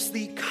interrupts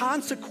the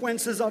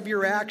consequences of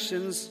your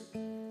actions,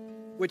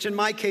 which in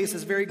my case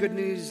is very good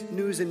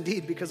news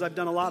indeed, because I've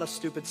done a lot of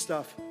stupid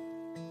stuff.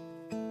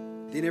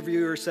 The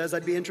interviewer says,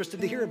 I'd be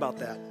interested to hear about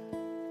that.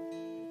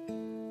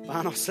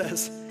 Bono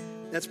says,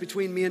 that's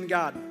between me and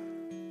God.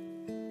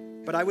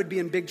 But I would be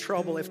in big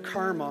trouble if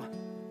karma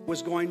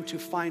was going to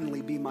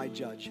finally be my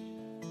judge.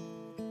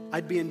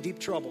 I'd be in deep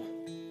trouble.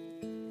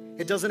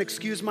 It doesn't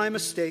excuse my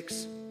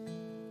mistakes,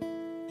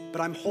 but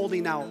I'm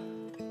holding out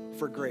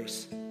for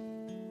grace.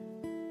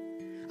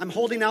 I'm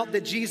holding out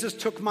that Jesus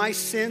took my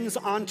sins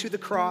onto the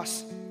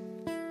cross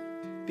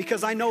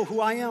because I know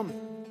who I am.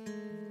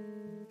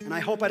 And I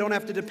hope I don't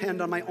have to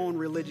depend on my own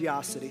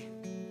religiosity.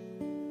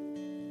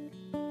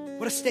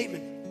 What a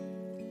statement.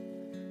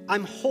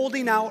 I'm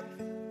holding out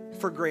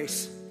for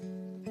grace.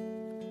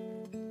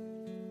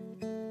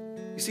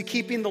 You see,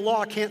 keeping the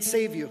law can't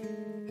save you.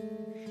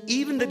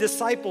 Even the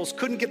disciples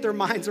couldn't get their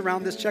minds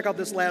around this. Check out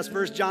this last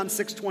verse, John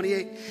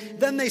 6:28.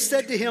 Then they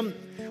said to him,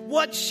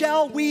 what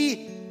shall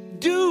we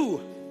do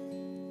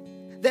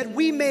that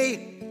we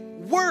may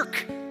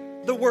work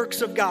the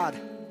works of God?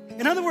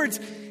 In other words,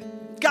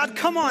 God,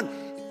 come on.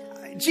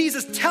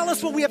 Jesus, tell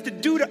us what we have to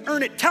do to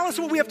earn it. Tell us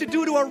what we have to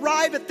do to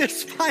arrive at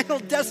this final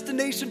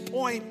destination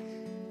point.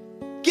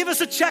 Give us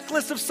a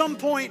checklist of some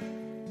point.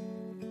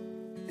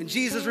 And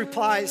Jesus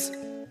replies,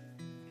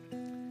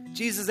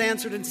 Jesus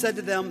answered and said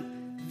to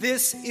them,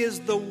 this is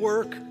the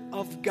work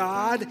of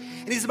God.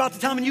 And he's about to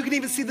tell them, and you can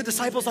even see the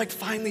disciples like,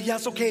 finally,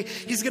 yes, okay,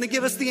 he's going to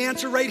give us the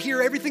answer right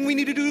here. Everything we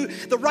need to do,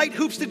 the right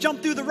hoops to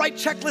jump through, the right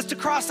checklist to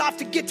cross off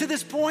to get to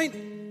this point.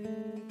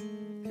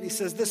 And he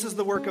says, this is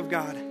the work of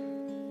God,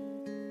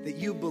 that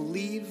you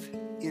believe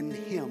in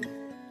him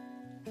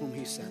whom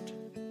he sent.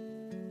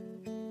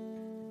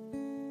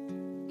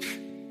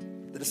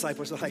 The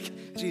disciples are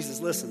like, Jesus,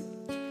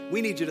 listen,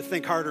 we need you to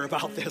think harder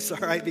about this, all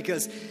right?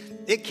 Because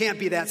it can't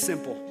be that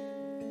simple.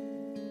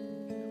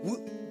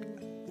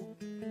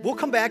 We'll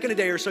come back in a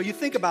day or so. You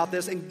think about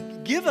this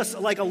and give us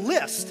like a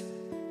list.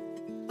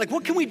 Like,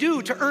 what can we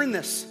do to earn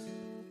this?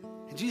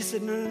 And Jesus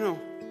said, no.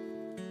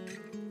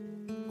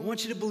 I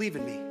want you to believe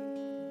in me.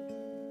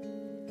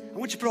 I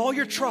want you to put all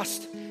your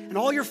trust and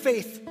all your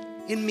faith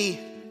in me.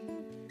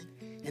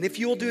 And if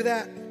you will do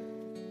that,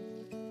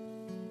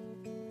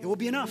 it will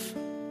be enough.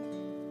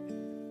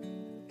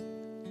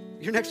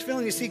 Your next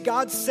feeling, you see,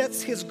 God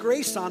sets his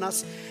grace on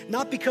us,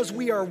 not because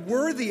we are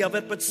worthy of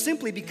it, but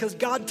simply because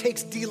God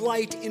takes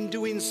delight in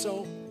doing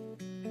so.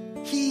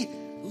 He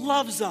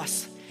loves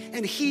us,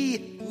 and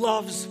he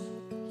loves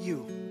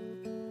you.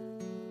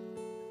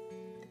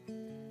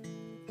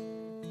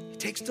 He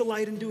takes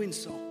delight in doing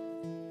so.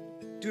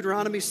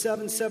 Deuteronomy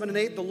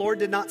 7:7-8, the Lord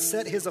did not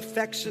set his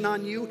affection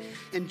on you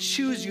and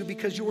choose you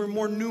because you were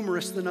more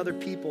numerous than other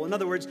people. In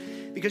other words,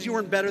 because you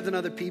weren't better than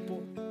other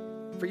people.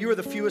 For you are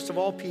the fewest of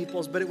all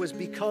peoples, but it was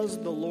because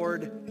the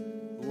Lord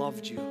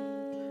loved you.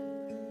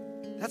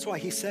 That's why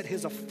he set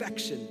his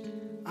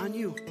affection on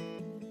you.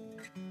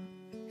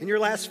 In your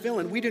last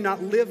fill-in, we do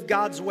not live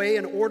God's way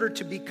in order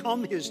to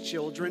become his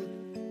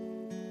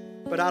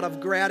children, but out of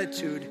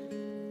gratitude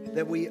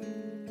that we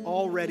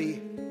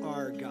already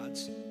are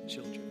God's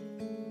children.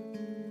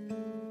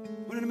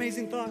 What an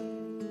amazing thought.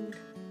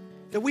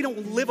 That we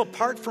don't live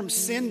apart from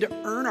sin to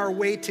earn our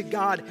way to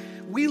God.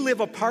 We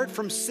live apart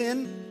from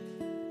sin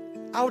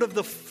out of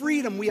the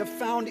freedom we have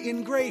found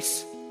in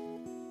grace.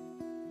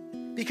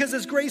 Because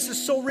his grace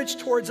is so rich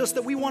towards us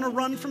that we want to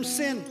run from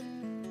sin.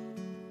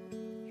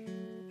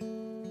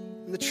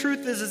 And the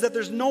truth is that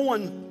there's no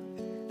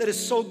one that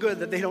is so good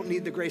that they don't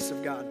need the grace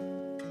of God.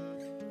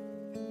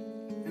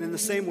 And in the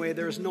same way,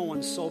 there is no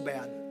one so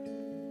bad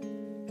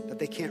that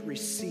they can't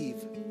receive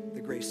the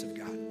grace of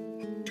God.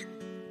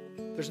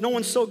 There's no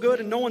one so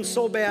good and no one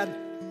so bad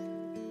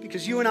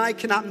because you and I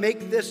cannot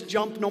make this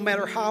jump no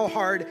matter how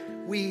hard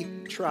we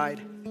tried.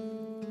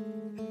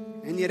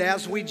 And yet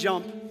as we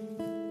jump,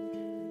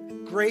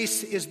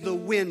 grace is the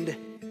wind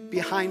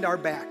behind our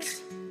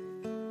backs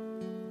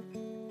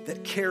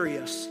that carry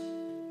us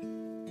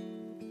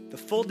the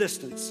full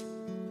distance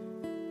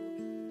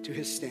to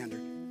his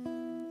standard.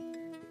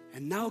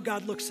 And now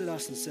God looks at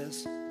us and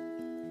says,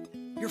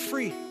 you're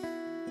free.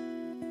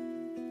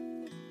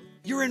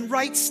 You're in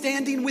right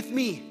standing with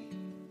me.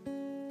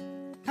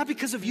 Not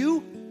because of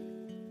you,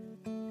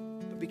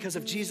 but because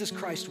of Jesus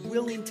Christ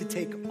willing to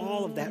take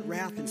all of that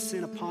wrath and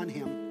sin upon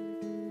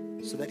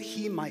him so that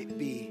he might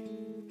be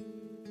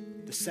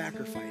the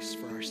sacrifice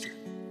for our sin.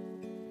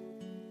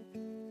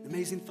 An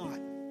amazing thought.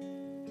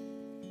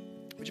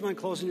 Would you mind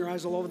closing your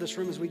eyes all over this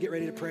room as we get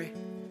ready to pray?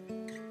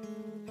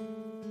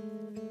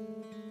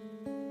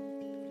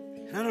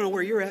 And I don't know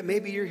where you're at.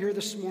 Maybe you're here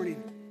this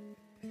morning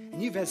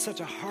and you've had such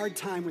a hard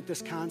time with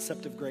this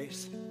concept of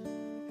grace.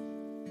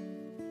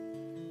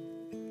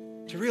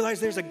 To realize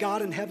there's a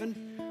God in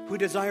heaven who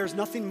desires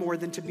nothing more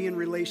than to be in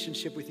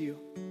relationship with you.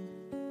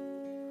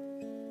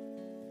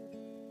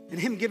 And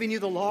him giving you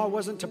the law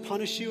wasn't to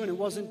punish you and it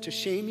wasn't to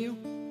shame you.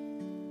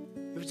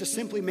 It was to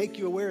simply make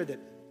you aware that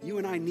you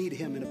and I need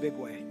him in a big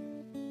way.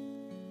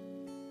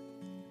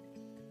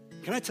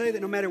 Can I tell you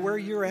that no matter where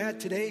you're at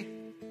today,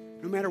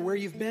 no matter where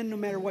you've been, no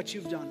matter what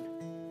you've done,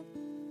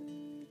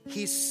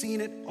 He's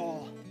seen it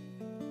all.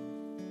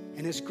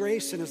 And His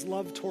grace and His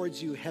love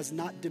towards you has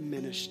not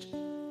diminished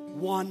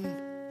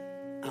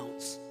 1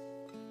 ounce.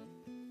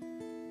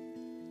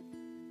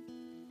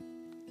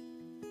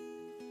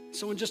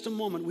 So in just a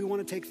moment, we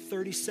want to take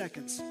 30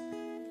 seconds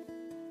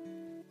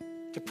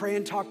to pray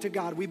and talk to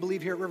God. We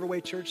believe here at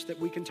Riverway Church that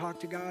we can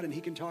talk to God and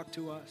He can talk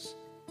to us.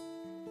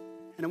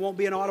 And it won't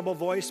be an audible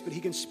voice, but He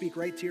can speak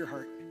right to your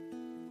heart.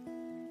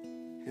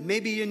 And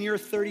maybe in your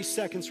 30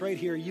 seconds right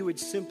here, you would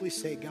simply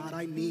say, God,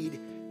 I need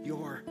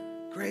your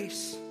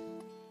grace.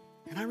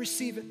 And I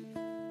receive it.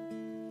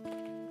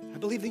 I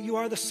believe that you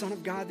are the Son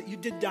of God, that you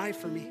did die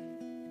for me,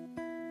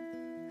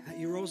 and that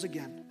you rose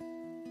again.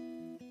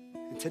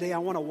 And today I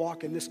want to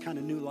walk in this kind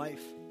of new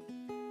life.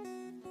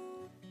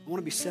 I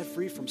want to be set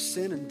free from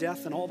sin and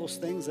death and all those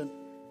things, and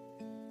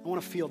I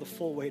want to feel the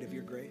full weight of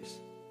your grace.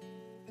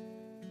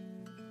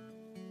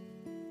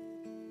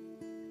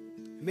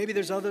 Maybe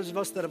there's others of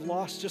us that have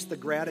lost just the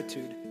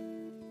gratitude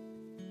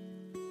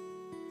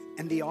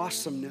and the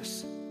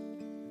awesomeness.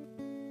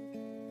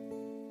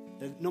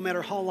 That no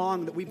matter how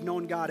long that we've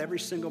known God, every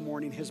single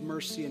morning, His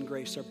mercy and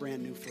grace are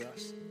brand new for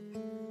us.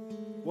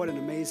 What an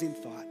amazing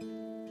thought.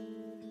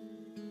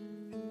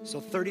 So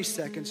 30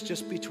 seconds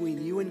just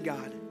between you and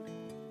God.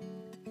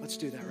 Let's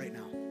do that right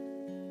now.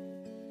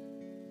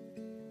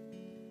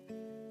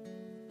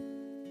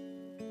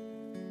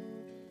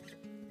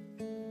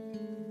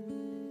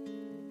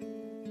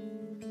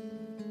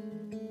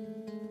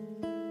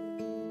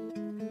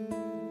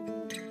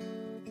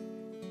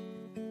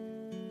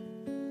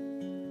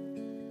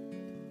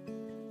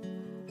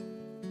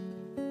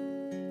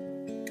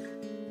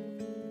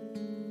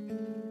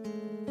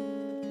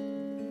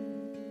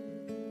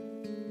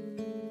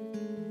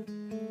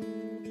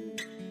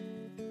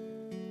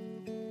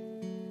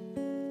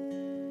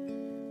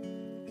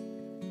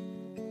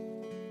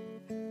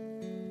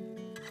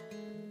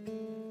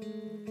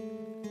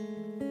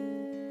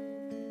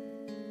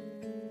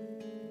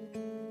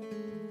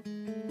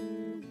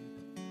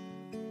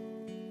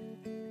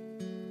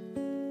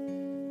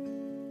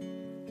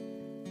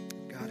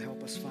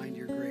 Find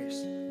your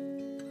grace.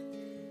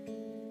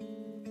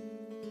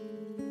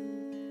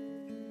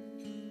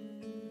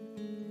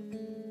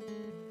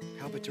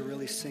 Help it to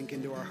really sink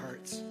into our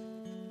hearts.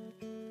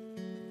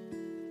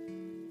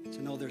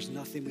 To know there's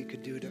nothing we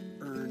could do to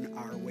earn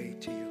our way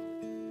to you.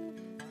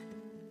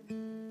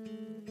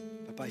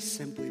 But by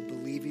simply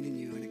believing in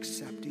you and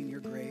accepting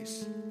your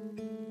grace,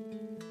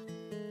 and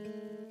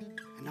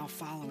now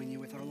following you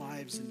with our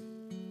lives and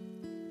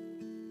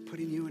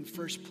putting you in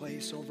first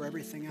place over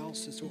everything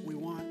else is what we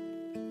want.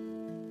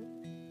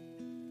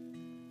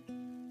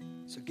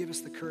 So give us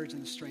the courage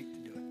and the strength to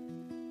do it.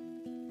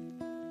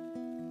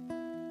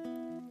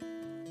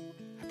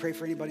 I pray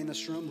for anybody in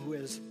this room who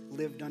has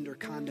lived under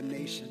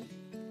condemnation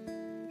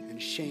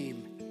and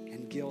shame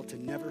and guilt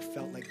and never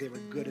felt like they were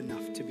good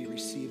enough to be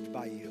received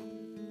by you.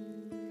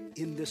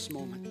 In this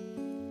moment,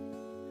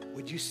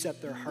 would you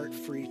set their heart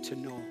free to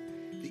know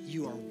that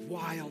you are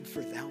wild for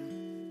them?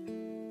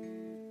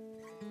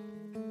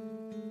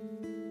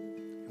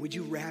 And would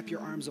you wrap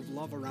your arms of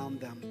love around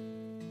them?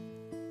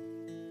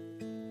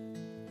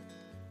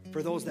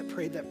 For those that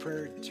prayed that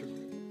prayer to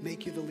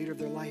make you the leader of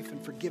their life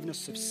and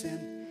forgiveness of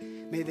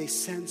sin, may they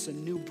sense a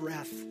new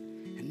breath,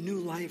 a new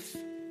life,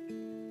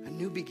 a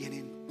new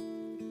beginning.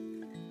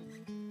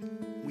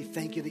 We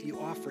thank you that you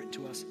offer it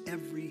to us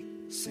every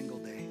single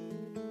day.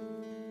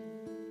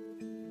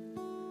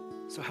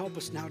 So help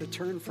us now to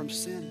turn from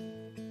sin,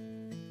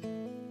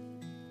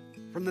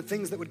 from the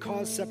things that would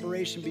cause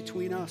separation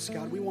between us.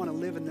 God, we want to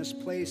live in this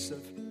place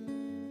of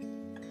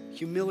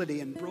humility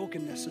and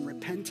brokenness and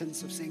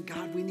repentance of saying,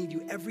 God, we need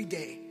you every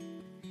day.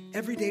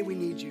 Every day we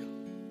need you.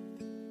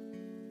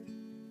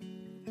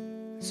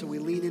 So we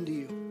lean into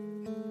you.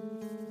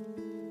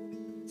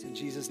 It's in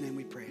Jesus' name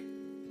we pray.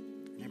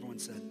 And everyone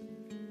said,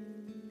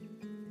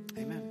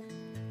 amen.